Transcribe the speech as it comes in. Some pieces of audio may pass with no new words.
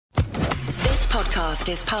podcast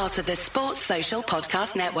is part of the Sports Social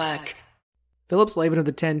Podcast Network. Philip Slavin of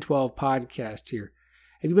the 1012 podcast here.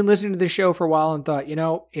 Have you been listening to this show for a while and thought,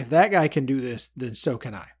 if that guy can do this, then so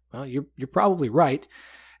can I? Well, you're probably right,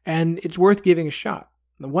 and it's worth giving a shot.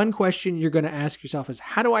 The one question you're going to ask yourself is,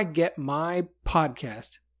 how do I get my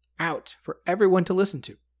podcast out for everyone to listen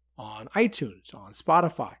to on iTunes, on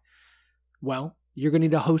Spotify? Well, you're going to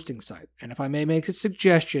need a hosting site, and if I may make a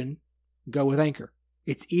suggestion, go with Anchor.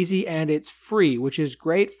 It's easy and it's free, which is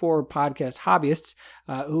great for podcast hobbyists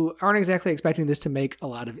who aren't exactly expecting this to make a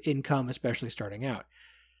lot of income, especially starting out.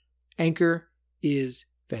 Anchor is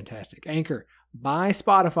fantastic. Anchor by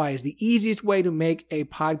Spotify is the easiest way to make a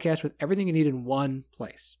podcast with everything you need in one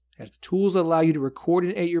place. It has the tools that allow you to record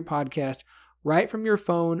and edit your podcast right from your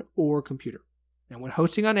phone or computer. And when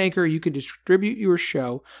hosting on Anchor, you can distribute your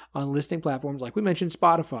show on listening platforms like we mentioned,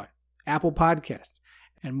 Spotify, Apple Podcasts,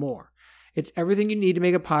 and more. It's everything you need to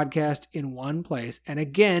make a podcast in one place. And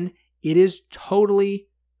again, it is totally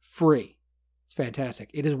free. It's fantastic.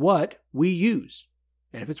 It is what we use.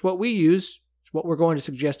 And if it's what we use, it's what we're going to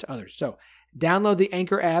suggest to others. So download the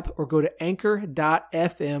Anchor app or go to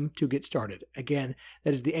anchor.fm to get started. Again,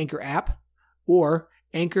 that is the Anchor app or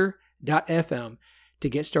anchor.fm to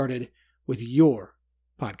get started with your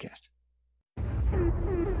podcast.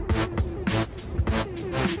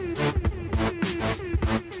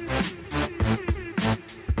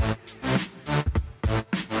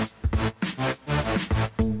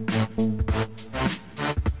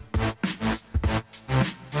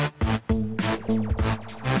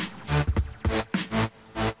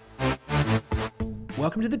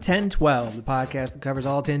 Welcome to the 1012, the podcast that covers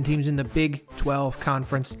all 10 teams in the Big 12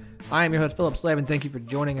 Conference. I am your host, Philip Slavin. Thank you for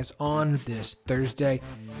joining us on this Thursday.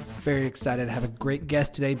 Very excited to have a great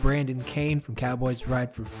guest today, Brandon Kane from Cowboys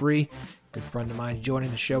Ride for Free. Good friend of mine joining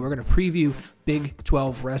the show. We're going to preview Big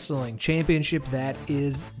 12 Wrestling Championship that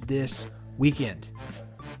is this weekend.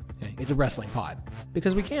 Okay, it's a wrestling pod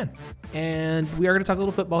because we can. And we are going to talk a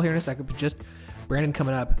little football here in a second, but just Brandon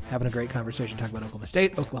coming up, having a great conversation, talking about Oklahoma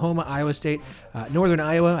State, Oklahoma, Iowa State, Northern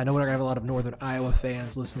Iowa. I know we're going to have a lot of Northern Iowa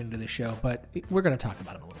fans listening to this show, but we're going to talk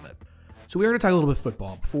about them a little bit. So we are going to talk a little bit of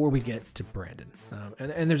football before we get to Brandon.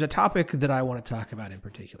 And there's a topic that I want to talk about in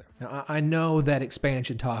particular. Now, I know that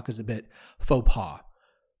expansion talk is a bit faux pas,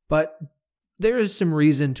 but there is some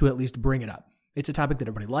reason to at least bring it up. It's a topic that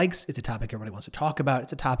everybody likes. It's a topic everybody wants to talk about.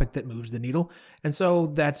 It's a topic that moves the needle. And so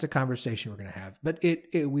that's a conversation we're going to have. But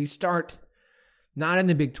we start not in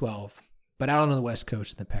the Big 12, but out on the West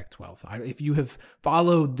Coast in the Pac-12. If you have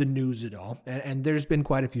followed the news at all, and there's been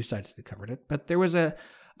quite a few sites that covered it, but there was a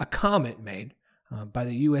comment made by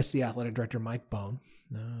the USC athletic director Mike Bohn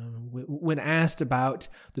when asked about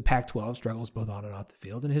the Pac-12 struggles both on and off the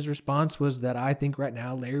field, and his response was that I think right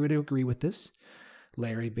now Larry would agree with this,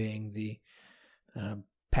 Larry being the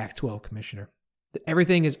Pac-12 commissioner, that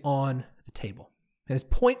everything is on the table. And his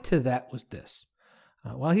point to that was this.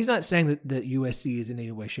 While he's not saying that USC is in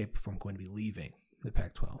any way, shape, or form going to be leaving the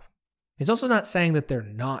Pac-12, he's also not saying that they're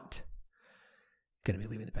not going to be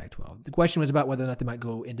leaving the Pac-12. The question was about whether or not they might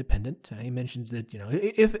go independent. He mentions that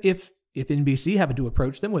if NBC happened to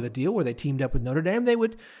approach them with a deal where they teamed up with Notre Dame, they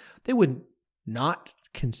would not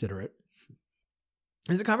consider it.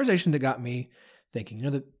 It's a conversation that got me thinking.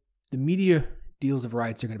 The media deals of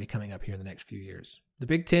rights are going to be coming up here in the next few years. The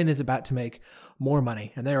Big Ten is about to make more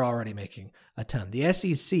money, and they're already making a ton. The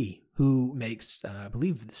SEC, who makes, I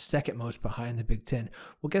believe, the second most behind the Big Ten,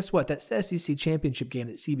 well, guess what? That's the SEC championship game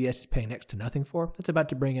that CBS is paying next to nothing for. That's about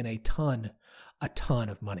to bring in a ton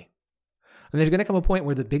of money. And there's going to come a point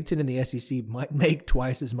where the Big Ten and the SEC might make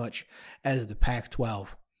twice as much as the Pac-12.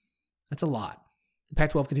 That's a lot. The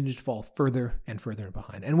Pac-12 continues to fall further and further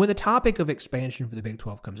behind. And when the topic of expansion for the Big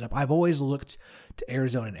 12 comes up, I've always looked to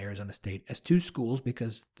Arizona and Arizona State as two schools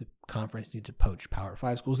because the conference needs to poach Power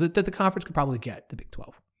 5 schools that the conference could probably get, the Big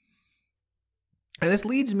 12. And this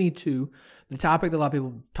leads me to the topic that a lot of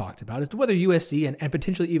people talked about, as to whether USC and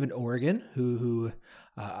potentially even Oregon, who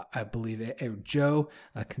I believe Joe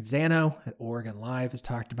Canzano at Oregon Live has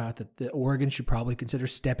talked about that Oregon should probably consider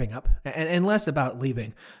stepping up, and less about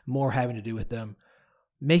leaving, more having to do with them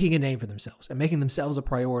making a name for themselves and making themselves a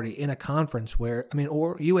priority in a conference where,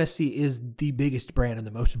 USC is the biggest brand and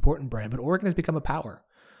the most important brand, but Oregon has become a power.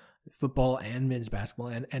 Football and men's basketball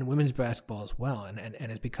and women's basketball as well. And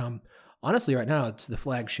has become, honestly, right now, it's the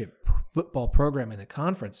flagship football program in the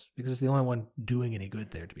conference because it's the only one doing any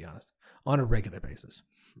good there, to be honest, on a regular basis.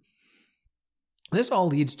 This all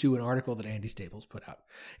leads to an article that Andy Staples put out.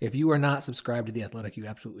 If you are not subscribed to The Athletic, you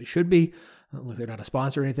absolutely should be. Look, they're not a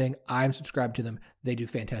sponsor or anything. I'm subscribed to them. They do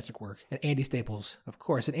fantastic work. And Andy Staples, of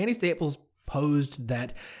course. And Andy Staples posed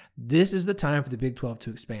that this is the time for the Big 12 to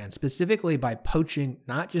expand, specifically by poaching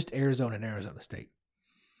not just Arizona and Arizona State,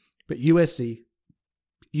 but USC,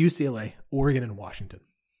 UCLA, Oregon, and Washington.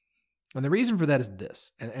 And the reason for that is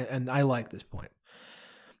this, and I like this point.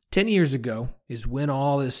 10 years ago is when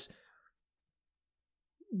all this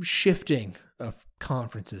shifting of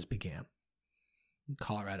conferences began.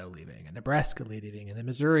 Colorado leaving, and Nebraska leaving, and then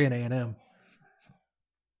Missouri and A&M.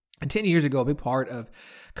 And 10 years ago, a big part of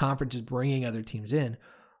conferences bringing other teams in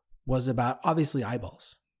was about, obviously,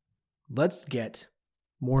 eyeballs. Let's get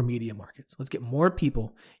more media markets. Let's get more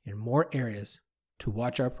people in more areas to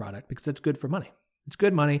watch our product because it's good for money. It's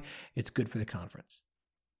good money. It's good for the conference.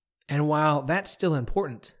 And while that's still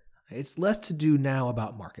important, it's less to do now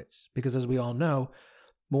about markets because, as we all know,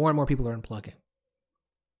 more and more people are unplugging.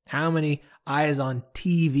 How many eyes on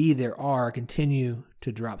TV there are continue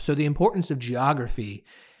to drop. So the importance of geography,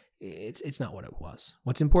 it's not what it was.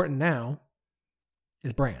 What's important now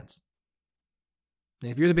is brands.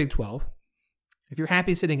 And if you're the Big 12, if you're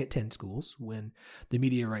happy sitting at 10 schools when the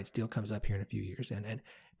media rights deal comes up here in a few years, and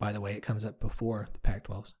by the way, it comes up before the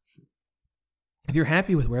Pac-12s. If you're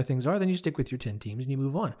happy with where things are, then you stick with your 10 teams and you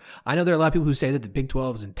move on. I know there are a lot of people who say that the Big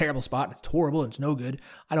 12 is in a terrible spot and it's horrible and it's no good.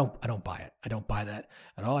 I don't buy it. I don't buy that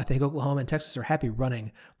at all. I think Oklahoma and Texas are happy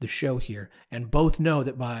running the show here, and both know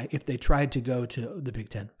that if they tried to go to the Big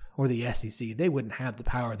 10 or the SEC, they wouldn't have the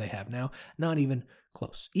power they have now. Not even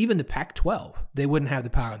close. Even the Pac-12, they wouldn't have the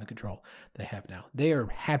power and the control they have now. They are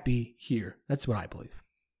happy here. That's what I believe.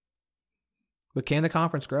 But can the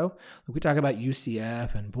conference grow? We talk about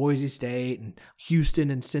UCF and Boise State and Houston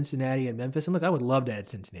and Cincinnati and Memphis. And look, I would love to add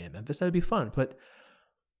Cincinnati and Memphis. That would be fun. But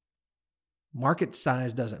market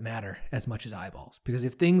size doesn't matter as much as eyeballs. Because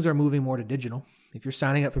if things are moving more to digital, if you're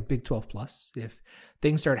signing up for Big 12 Plus, if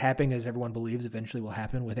things start happening as everyone believes eventually will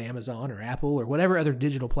happen with Amazon or Apple or whatever other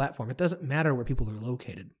digital platform, it doesn't matter where people are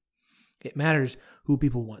located. It matters who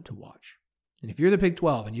people want to watch. And if you're the Big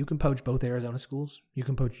 12 and you can poach both Arizona schools, you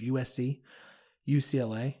can poach USC,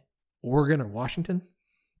 UCLA, Oregon, or Washington,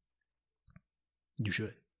 you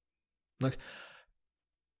should. Look,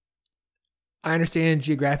 I understand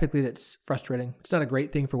geographically that's frustrating. It's not a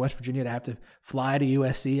great thing for West Virginia to have to fly to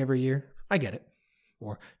USC every year. I get it.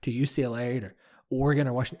 Or to UCLA or Oregon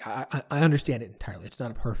or Washington. I understand it entirely. It's not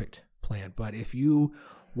a perfect plan. But if you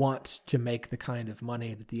want to make the kind of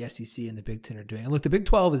money that the SEC and the Big Ten are doing, and look, the Big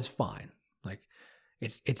 12 is fine. Like,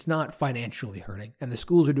 it's not financially hurting, and the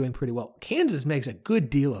schools are doing pretty well. Kansas makes a good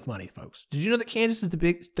deal of money, folks. Did you know that Kansas is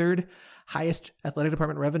the third highest athletic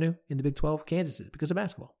department revenue in the Big 12? Kansas is, because of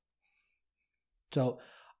basketball. So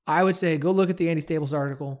I would say go look at the Andy Staples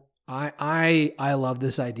article. I love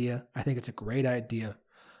this idea. I think it's a great idea.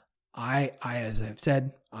 As I've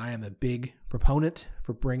said, I am a big proponent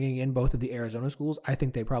for bringing in both of the Arizona schools. I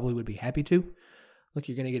think they probably would be happy to. Look,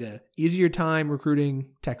 you're going to get an easier time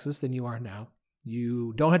recruiting Texas than you are now.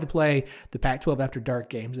 You don't have to play the Pac-12 after dark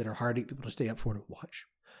games that are hard to get people to stay up for to watch.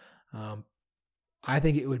 I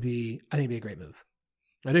think it'd be a great move.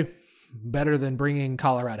 I do. Better than bringing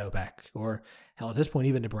Colorado back, or hell, at this point,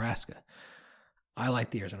 even Nebraska. I like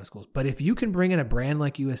the Arizona schools. But if you can bring in a brand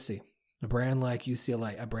like USC, a brand like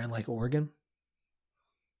UCLA, a brand like Oregon,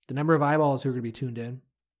 the number of eyeballs who are going to be tuned in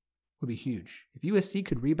would be huge. If USC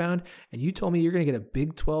could rebound and you told me you're going to get a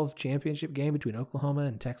Big 12 championship game between Oklahoma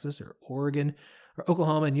and Texas, or Oregon, or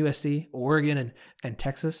Oklahoma and USC, Oregon and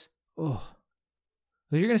Texas, because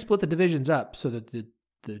you're going to split the divisions up so that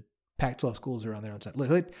the Pac-12 schools are on their own side.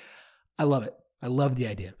 Look, I love it. I love the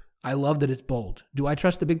idea. I love that it's bold. Do I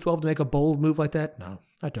trust the Big 12 to make a bold move like that? No,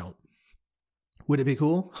 I don't. Would it be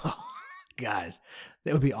cool? Guys,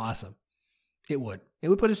 that would be awesome. It would. It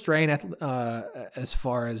would put a strain as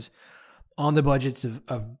far as on the budgets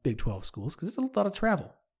of Big 12 schools, because it's a lot of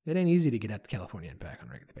travel. It ain't easy to get out to California and back on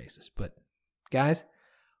a regular basis. But guys,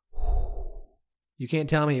 you can't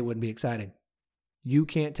tell me it wouldn't be exciting. You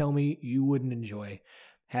can't tell me you wouldn't enjoy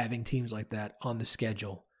having teams like that on the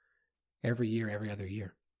schedule every year, every other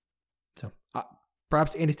year. So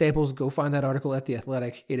props to Andy Staples. Go find that article at The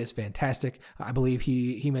Athletic. It is fantastic. I believe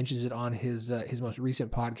he mentions it on his most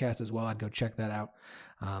recent podcast as well. I'd go check that out.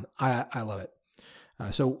 I love it.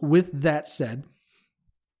 So with that said,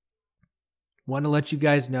 want to let you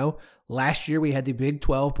guys know, last year we had the Big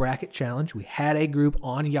 12 Bracket Challenge. We had a group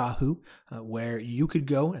on Yahoo where you could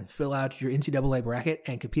go and fill out your NCAA bracket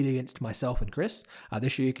and compete against myself and Chris.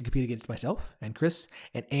 This year you can compete against myself and Chris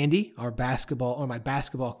and Andy, my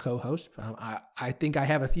basketball co-host. I think I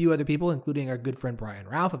have a few other people, including our good friend Brian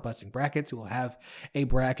Ralph of Busting Brackets, who will have a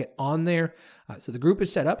bracket on there. So the group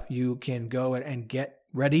is set up. You can go and get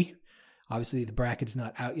ready. Obviously, the bracket is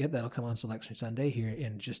not out yet. That'll come on Selection Sunday here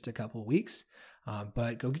in just a couple of weeks.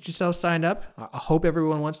 But go get yourself signed up. I hope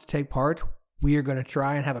everyone wants to take part. We are going to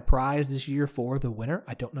try and have a prize this year for the winner.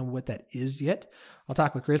 I don't know what that is yet. I'll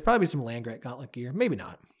talk with Chris. Probably some land grant gauntlet gear. Maybe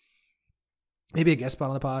not. Maybe a guest spot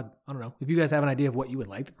on the pod. I don't know. If you guys have an idea of what you would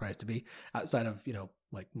like the prize to be outside of,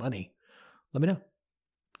 like money, let me know.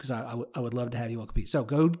 Because I would love to have you all compete. So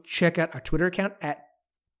go check out our Twitter account at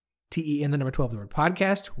TEN, the number 12, the word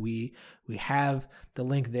podcast. We have the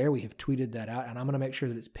link there. We have tweeted that out. And I'm going to make sure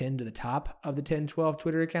that it's pinned to the top of the 1012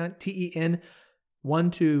 Twitter account.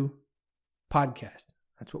 TEN12 podcast.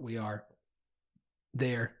 That's what we are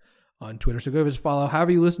there on Twitter. So go give us a follow.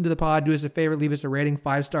 However you listen to the pod, do us a favor, leave us a rating,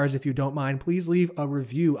 5 stars if you don't mind. Please leave a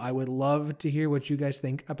review. I would love to hear what you guys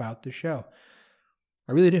think about the show.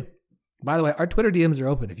 I really do. By the way, our Twitter DMs are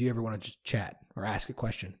open if you ever want to just chat or ask a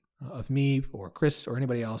question of me or Chris or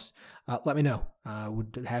anybody else. Let me know.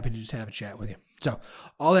 Would be happy to just have a chat with you. So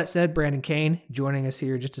all that said, Brandon Kane joining us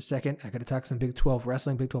here in just a second. I got to talk some Big 12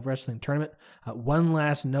 Wrestling tournament. One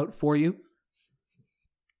last note for you.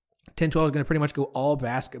 10-12 is going to pretty much go all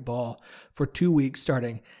basketball for 2 weeks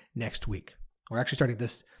starting next week. We're actually starting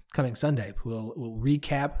this coming Sunday. We'll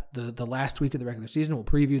recap the last week of the regular season. We'll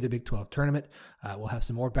preview the Big 12 tournament. We'll have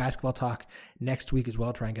some more basketball talk next week as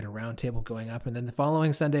well, try and get a roundtable going up. And then the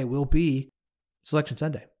following Sunday will be Selection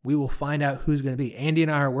Sunday. We will find out who's going to be. Andy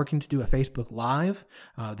and I are working to do a Facebook Live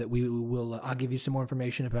that we will. I'll give you some more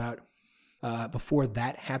information about before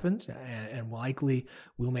that happens, and likely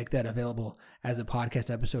we'll make that available as a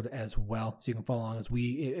podcast episode as well, so you can follow along as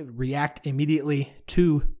we react immediately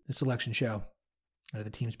to the selection show, the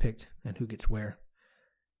teams picked and who gets where.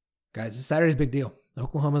 Guys, this Saturday's a big deal.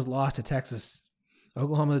 Oklahoma's lost to Texas.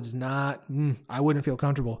 Oklahoma does not, I wouldn't feel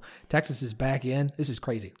comfortable. Texas is back in. This is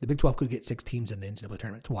crazy. The Big 12 could get 6 teams in the NCAA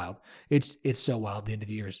tournament. It's wild. It's so wild. The end of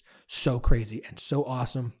the year is so crazy and so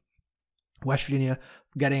awesome. West Virginia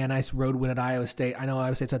getting a nice road win at Iowa State. I know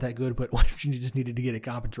Iowa State's not that good, but West Virginia just needed to get a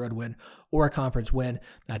conference road win or a conference win,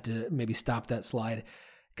 not to maybe stop that slide.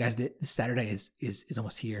 Guys, this Saturday is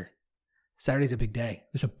almost here. Saturday's a big day.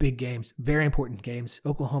 There's some big games, very important games.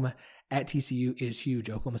 Oklahoma at TCU is huge.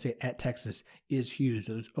 Oklahoma State at Texas is huge.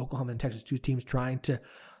 Those Oklahoma and Texas, 2 teams trying to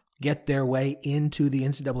get their way into the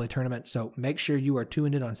NCAA tournament. So make sure you are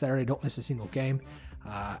tuned in on Saturday. Don't miss a single game.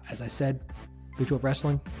 As I said, Big 12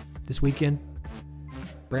 Wrestling this weekend.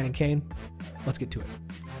 Brandon Kane, let's get to it.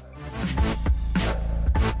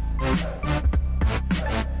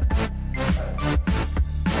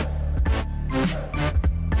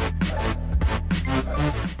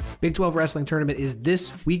 Big 12 Wrestling Tournament is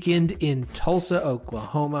this weekend in Tulsa,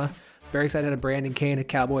 Oklahoma. Very excited to have Brandon Kane at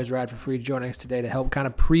Cowboys Ride for Free joining us today to help kind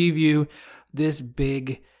of preview this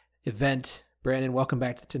big event. Brandon, welcome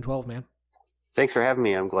back to 10-12, man. Thanks for having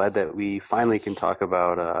me. I'm glad that we finally can talk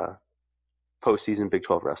about postseason Big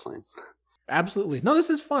 12 wrestling. Absolutely. No,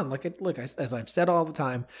 this is fun. As I've said all the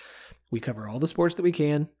time, we cover all the sports that we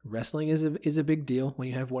can. Wrestling is a big deal when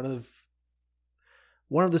you have one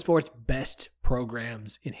of the sport's best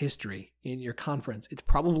programs in history in your conference. It's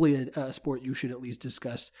probably a sport you should at least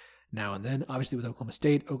discuss now and then. Obviously, with Oklahoma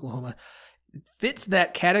State, Oklahoma fits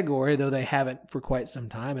that category, though they haven't for quite some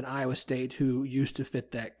time. And Iowa State, who used to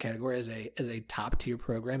fit that category as a top tier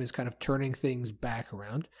program, is kind of turning things back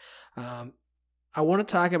around. I want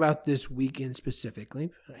to talk about this weekend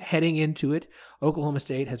specifically. Heading into it, Oklahoma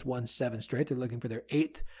State has won 7 straight. They're looking for their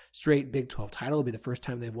 8th straight Big 12 title. It'll be the first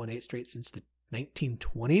time they've won 8 straight since the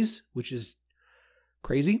 1920s, which is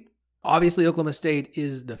crazy. Obviously, Oklahoma State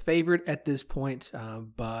is the favorite at this point,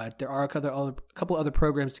 but there are a couple other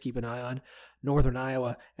programs to keep an eye on, Northern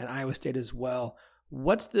Iowa and Iowa State as well.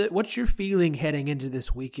 What's your feeling heading into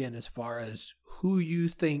this weekend as far as who you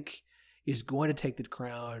think is going to take the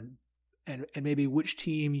crown and maybe which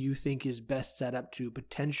team you think is best set up to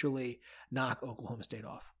potentially knock Oklahoma State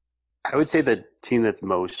off? I would say the team that's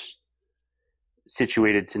most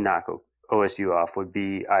situated to knock OSU off would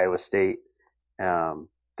be Iowa State.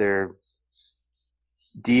 They're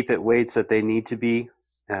deep at weights that they need to be,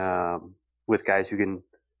 with guys who can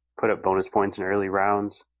put up bonus points in early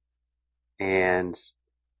rounds, and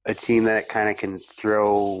a team that kind of can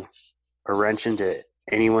throw a wrench into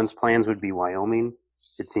anyone's plans would be Wyoming.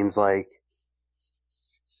 It seems like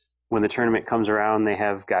when the tournament comes around, they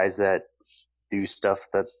have guys that do stuff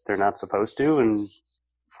that they're not supposed to and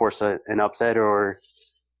force an upset, or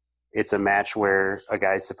it's a match where a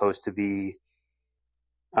guy's supposed to be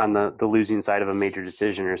on the losing side of a major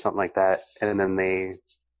decision or something like that, and then they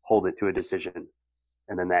hold it to a decision,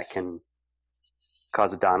 and then that can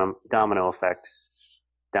cause a domino effect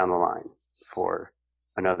down the line for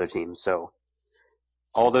another team. So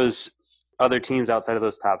all those other teams outside of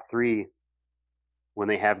those top three, when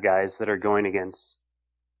they have guys that are going against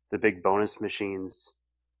the big bonus machines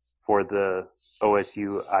for the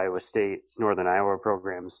OSU, Iowa State, Northern Iowa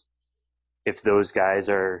programs, if those guys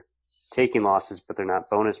are taking losses but they're not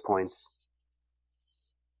bonus points,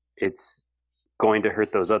 it's going to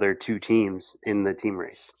hurt those other two teams in the team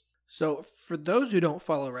race. So for those who don't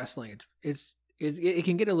follow wrestling, it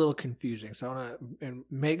can get a little confusing. So I want to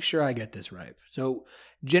make sure I get this right. So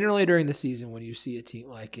generally during the season, when you see a team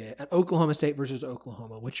like an Oklahoma State versus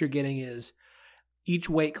Oklahoma, what you're getting is each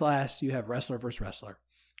weight class you have wrestler versus wrestler,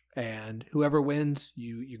 and whoever wins,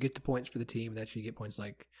 you get the points for the team. That you get points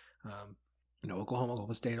like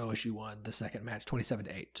Oklahoma State, OSU won the second match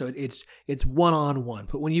 27-8. So it's 1-on-1.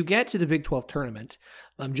 But when you get to the Big 12 tournament,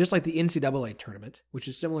 just like the NCAA tournament, which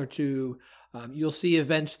is similar to, you'll see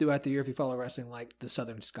events throughout the year if you follow wrestling, like the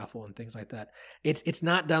Southern Scuffle and things like that. It's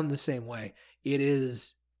not done the same way. It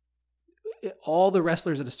is all the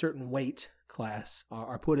wrestlers at a certain weight class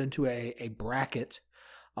are put into a bracket,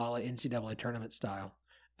 a la NCAA tournament style,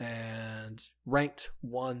 and ranked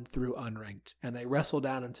 1 through unranked, and they wrestle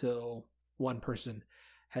down until one person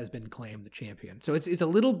has been claimed the champion. So it's a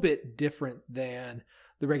little bit different than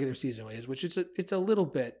the regular season is, which it's a little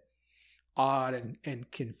bit odd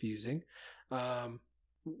and confusing.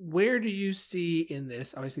 Where do you see in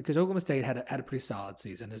this? Obviously, because Oklahoma State had a pretty solid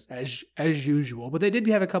season as usual, but they did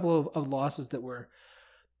have a couple of losses that were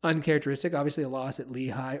uncharacteristic. Obviously, a loss at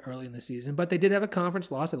Lehigh early in the season, but they did have a conference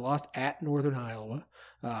loss. They lost at Northern Iowa,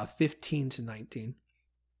 15-19.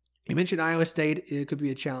 You mentioned Iowa State. It could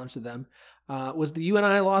be a challenge to them. Was the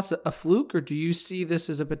UNI loss a fluke, or do you see this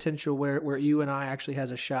as a potential where UNI actually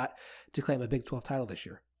has a shot to claim a Big 12 title this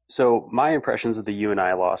year? So my impressions of the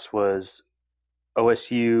UNI loss was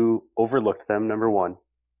OSU overlooked them, number one.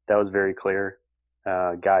 That was very clear.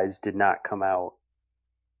 Guys did not come out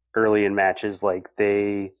early in matches like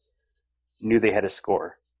they knew they had a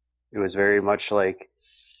score. It was very much like,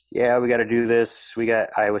 yeah, we got to do this. We got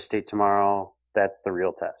Iowa State tomorrow. That's the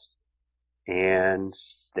real test. And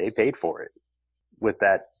they paid for it. With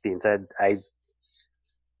that being said, I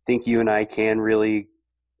think UNI can really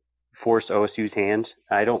force OSU's hand.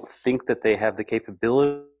 I don't think that they have the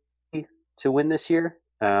capability to win this year,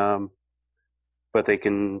 but they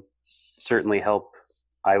can certainly help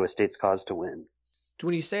Iowa State's cause to win. So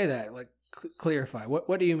when you say that, clarify,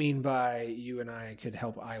 what do you mean by UNI could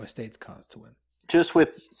help Iowa State's cause to win? Just with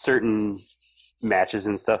certain matches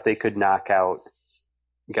and stuff, they could knock out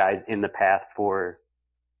guys in the path for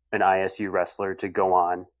an ISU wrestler to go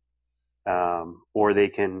on, or they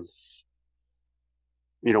can,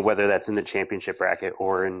 whether that's in the championship bracket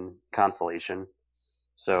or in consolation.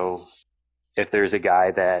 So if there's a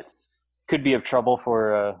guy that could be of trouble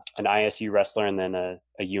for an ISU wrestler and then a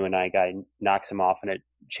UNI guy knocks him off and it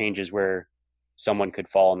changes where someone could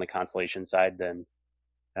fall on the consolation side, then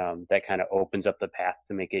that kind of opens up the path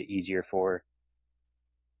to make it easier for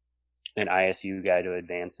an ISU guy to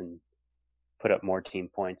advance and put up more team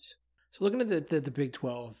points. So looking at the Big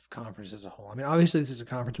 12 conference as a whole, I mean, obviously this is a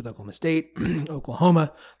conference with Oklahoma State,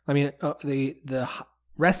 Oklahoma. I mean, the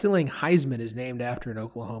wrestling Heisman is named after an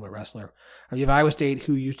Oklahoma wrestler. You have Iowa State,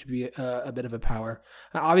 who used to be a bit of a power.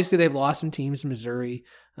 Obviously, they've lost some teams. Missouri,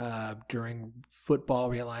 during football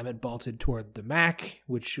realignment, bolted toward the MAC,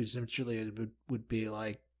 which essentially would be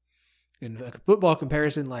like, in a football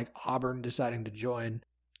comparison, like Auburn deciding to join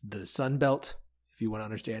the Sun Belt, if you want an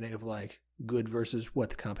understanding of like good versus what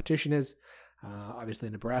the competition is. Obviously,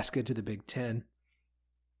 Nebraska to the Big Ten.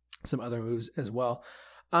 Some other moves as well.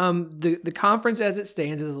 The conference as it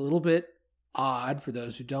stands is a little bit odd for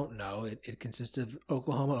those who don't know. It consists of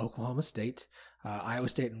Oklahoma State, Iowa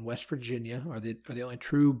State, and West Virginia are the only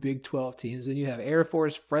true Big 12 teams. Then you have Air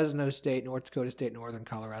Force, Fresno State, North Dakota State, Northern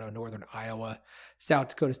Colorado, Northern Iowa, South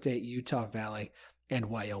Dakota State, Utah Valley, and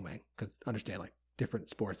Wyoming. Because understand, like, different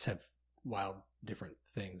sports have wild different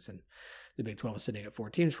things, and the Big 12 was sitting at 4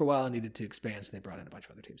 teams for a while and needed to expand, so they brought in a bunch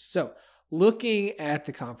of other teams. So looking at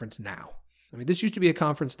the conference now, I mean, this used to be a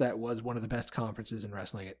conference that was one of the best conferences in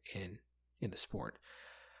wrestling in the sport.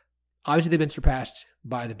 Obviously, they've been surpassed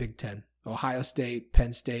by the Big Ten. Ohio State,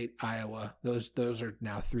 Penn State, Iowa. Those are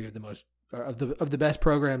now 3 of the most of the best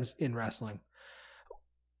programs in wrestling.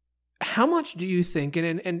 How much do you think,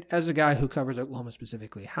 and as a guy who covers Oklahoma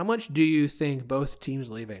specifically, how much do you think both teams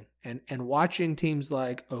leaving and watching teams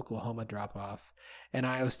like Oklahoma drop off and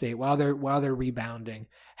Iowa State while they're rebounding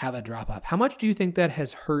have a drop off? How much do you think that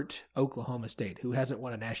has hurt Oklahoma State, who hasn't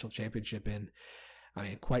won a national championship in,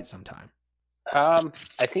 quite some time?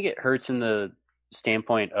 I think it hurts in the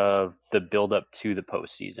standpoint of the build up to the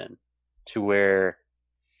postseason, to where,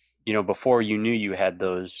 before you knew you had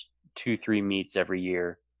those 2-3 meets every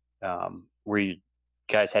year, where you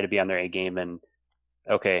guys had to be on their A game, and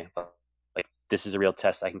okay, like this is a real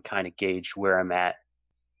test. I can kind of gauge where I'm at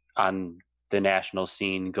on the national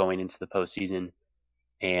scene going into the postseason.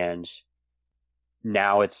 And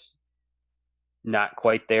now it's not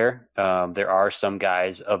quite there. There are some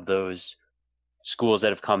guys of those schools that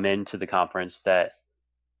have come into the conference that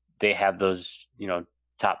they have those,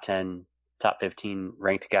 top 10, top 15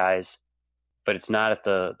 ranked guys, but it's not at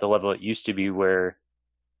the level it used to be where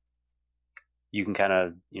you can kind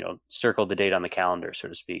of, circle the date on the calendar, so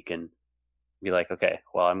to speak, and be like, okay,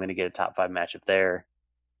 well, I'm going to get a top 5 matchup there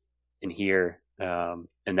and here. And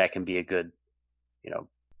that can be a good,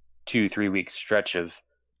 2-3 week stretch of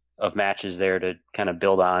matches there to kind of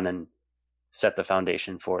build on and set the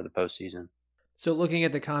foundation for the postseason. So looking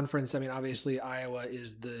at the conference, obviously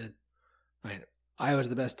Iowa's the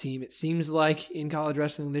best team, it seems like, in college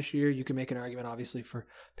wrestling this year. You can make an argument, obviously, for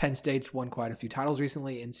Penn State's won quite a few titles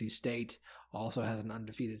recently. NC State also has an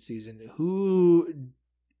undefeated season.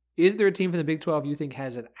 Is there a team from the Big 12 you think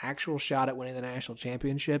has an actual shot at winning the national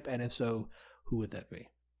championship? And if so, who would that be?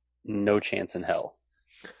 No chance in hell.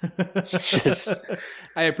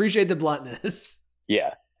 I appreciate the bluntness.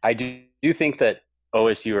 Yeah, I do think that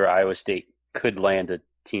OSU or Iowa State could land a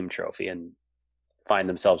team trophy and find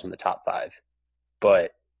themselves in the top 5.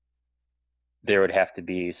 But there would have to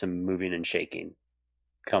be some moving and shaking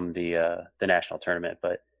come the national tournament.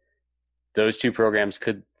 But those two programs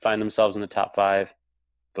could find themselves in the top 5,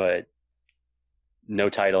 but no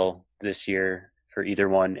title this year for either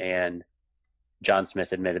one. And John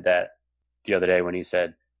Smith admitted that the other day when he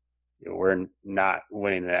said, we're not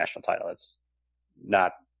winning the national title. It's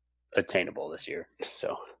not attainable this year.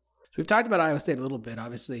 So we've talked about Iowa State a little bit.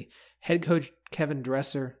 Obviously, head coach Kevin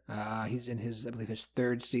Dresser, he's in his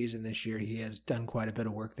 3rd season this year. He has done quite a bit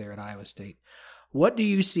of work there at Iowa State. What do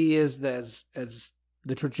you see as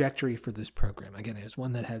the trajectory for this program? Again, it's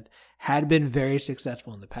one that had been very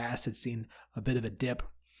successful in the past. It's seen a bit of a dip,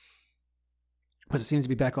 but it seems to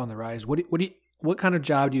be back on the rise. What kind of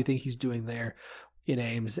job do you think he's doing there in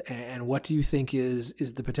Ames, and what do you think is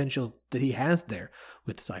the potential that he has there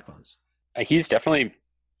with the Cyclones? He's definitely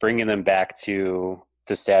bringing them back to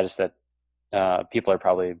the status that people are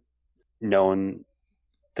probably known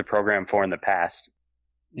the program for in the past.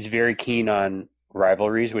 He's very keen on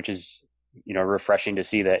rivalries, which is, refreshing to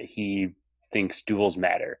see that he thinks duels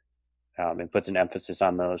matter, and puts an emphasis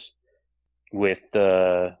on those. With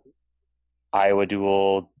the Iowa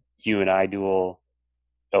duel, UNI duel,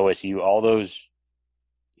 OSU, all those,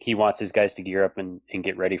 he wants his guys to gear up and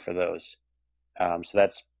get ready for those. So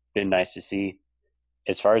that's been nice to see.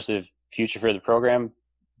 As far as the future for the program,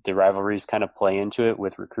 the rivalries kind of play into it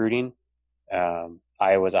with recruiting.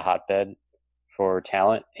 Iowa's a hotbed for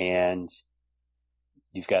talent, and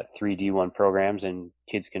you've got 3 D1 programs, and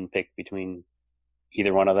kids can pick between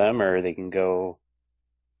either one of them, or they can go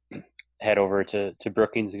head over to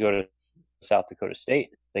Brookings to go to South Dakota State.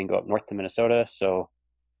 They can go up north to Minnesota. So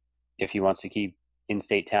if he wants to keep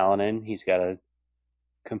in-state talent in, he's got to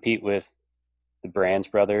compete with the Brands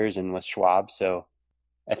brothers and with Schwab. So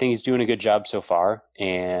I think he's doing a good job so far.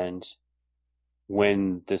 And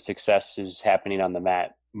when the success is happening on the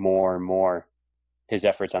mat more and more, his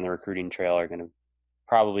efforts on the recruiting trail are going to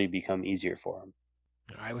probably become easier for him.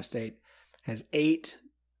 Iowa State has 8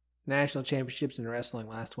 national championships in wrestling,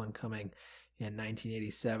 last one coming in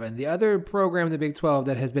 1987. The other program in the Big 12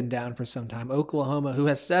 that has been down for some time, Oklahoma, who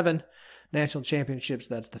has 7 national championships.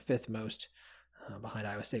 That's the 5th most, behind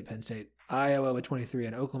Iowa State, Penn State, Iowa with 23,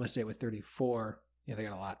 and Oklahoma State with 34. Yeah, they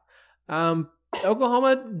got a lot.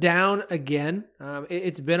 Oklahoma down again.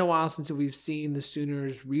 It's been a while since we've seen the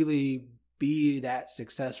Sooners really be that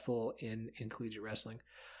successful in collegiate wrestling.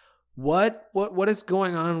 What is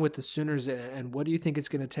going on with the Sooners, and what do you think it's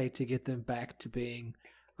going to take to get them back to being,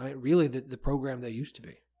 really the program they used to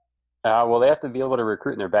be? Well, they have to be able to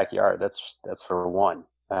recruit in their backyard. That's for one.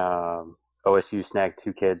 OSU snagged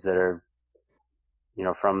 2 kids that are,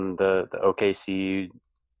 from the OKC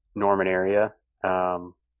Norman area,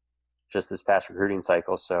 just this past recruiting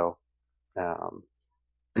cycle. So,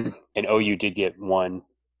 and OU did get 1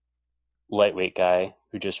 lightweight guy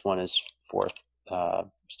who just won his 4th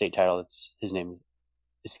state title. It's his name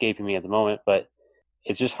escaping me at the moment, but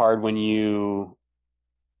it's just hard when you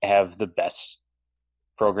have the best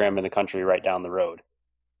program in the country right down the road,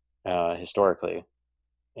 historically,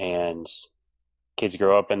 and kids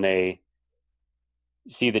grow up and they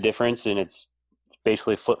see the difference, and it's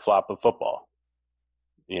basically flip-flop of football.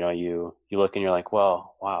 You look and you're like,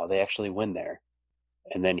 well, wow, they actually win there.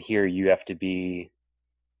 And then here you have to be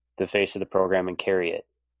the face of the program and carry it.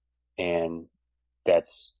 And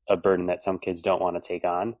that's a burden that some kids don't want to take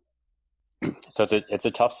on. So it's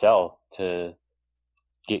a tough sell to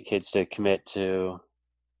get kids to commit to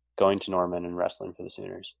going to Norman and wrestling for the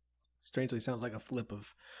Sooners. Strangely sounds like a flip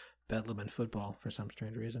of Bedlam and football for some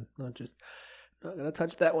strange reason. Not gonna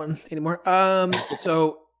touch that one anymore.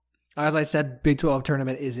 So as I said, Big 12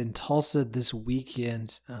 tournament is in Tulsa this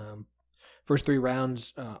weekend. First 3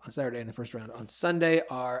 rounds on Saturday and the first round on Sunday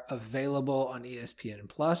are available on ESPN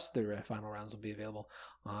Plus. The final rounds will be available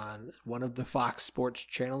on one of the Fox Sports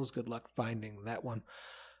channels. Good luck finding that one.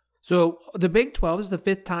 So the Big 12 is the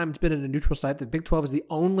 5th time it's been at a neutral site. The Big 12 is the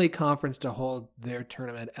only conference to hold their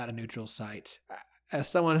tournament at a neutral site. As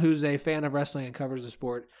someone who's a fan of wrestling and covers the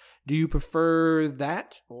sport, do you prefer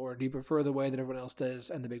that, or do you prefer the way that everyone else does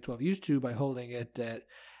and the Big 12 used to by holding it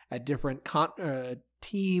at different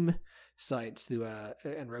team sites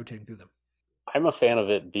and rotating through them? I'm a fan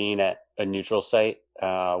of it being at a neutral site.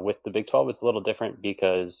 With the Big 12, it's a little different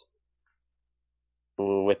because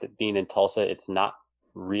with it being in Tulsa, it's not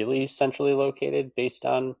really centrally located based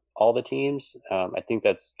on all the teams. I think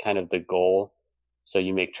that's kind of the goal. So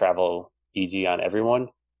you make travel easy on everyone.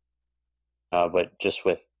 But just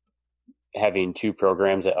with having 2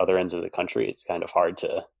 programs at other ends of the country, it's kind of hard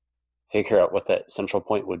to figure out what that central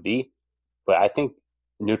point would be. But I think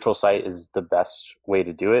neutral site is the best way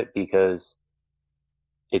to do it because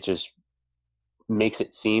it just makes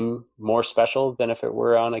it seem more special than if it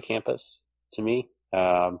were on a campus to me.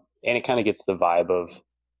 And it kind of gets the vibe of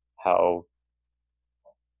how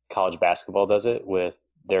college basketball does it with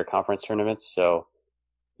their conference tournaments. So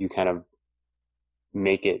you kind of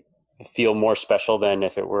make it feel more special than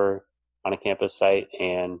if it were on a campus site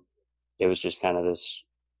and it was just kind of this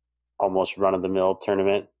almost run-of-the-mill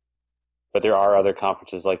tournament. But there are other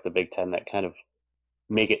conferences like the Big Ten that kind of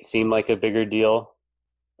make it seem like a bigger deal.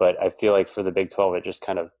 But I feel like for the Big 12, it just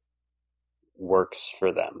kind of works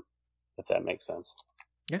for them, if that makes sense.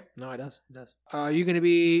 Yeah, no, it does. It does. Are you gonna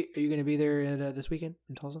be there this weekend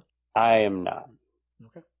in Tulsa? I am not.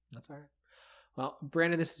 Okay, that's all right. Well,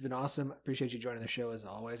 Brandon, this has been awesome. Appreciate you joining the show as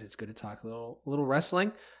always. It's good to talk a little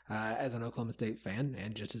wrestling as an Oklahoma State fan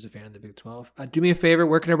and just as a fan of the Big 12. Do me a favor.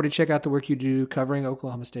 Where can everybody check out the work you do covering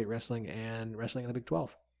Oklahoma State wrestling and wrestling in the Big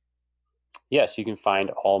 12? Yes, you can find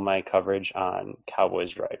all my coverage on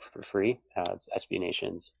Cowboys Right for free. It's SB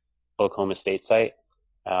Nation's Oklahoma State site.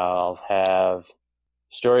 I'll have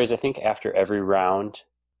stories, I think, after every round,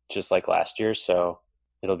 just like last year. So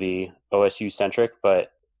it'll be OSU centric,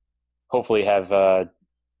 but hopefully have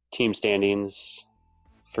team standings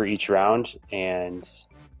for each round, and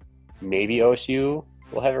maybe OSU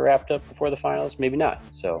will have it wrapped up before the finals, maybe not.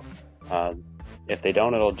 So if they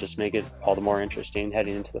don't, it'll just make it all the more interesting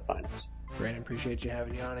heading into the finals. Brandon, appreciate you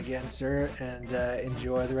having you on again, sir, and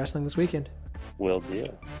enjoy the wrestling this weekend. Will do.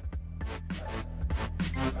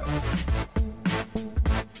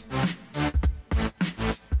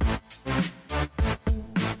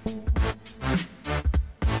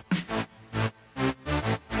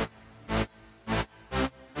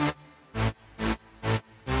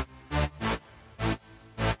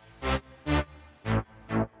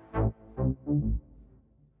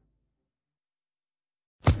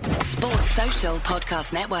 Sports Social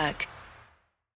Podcast Network.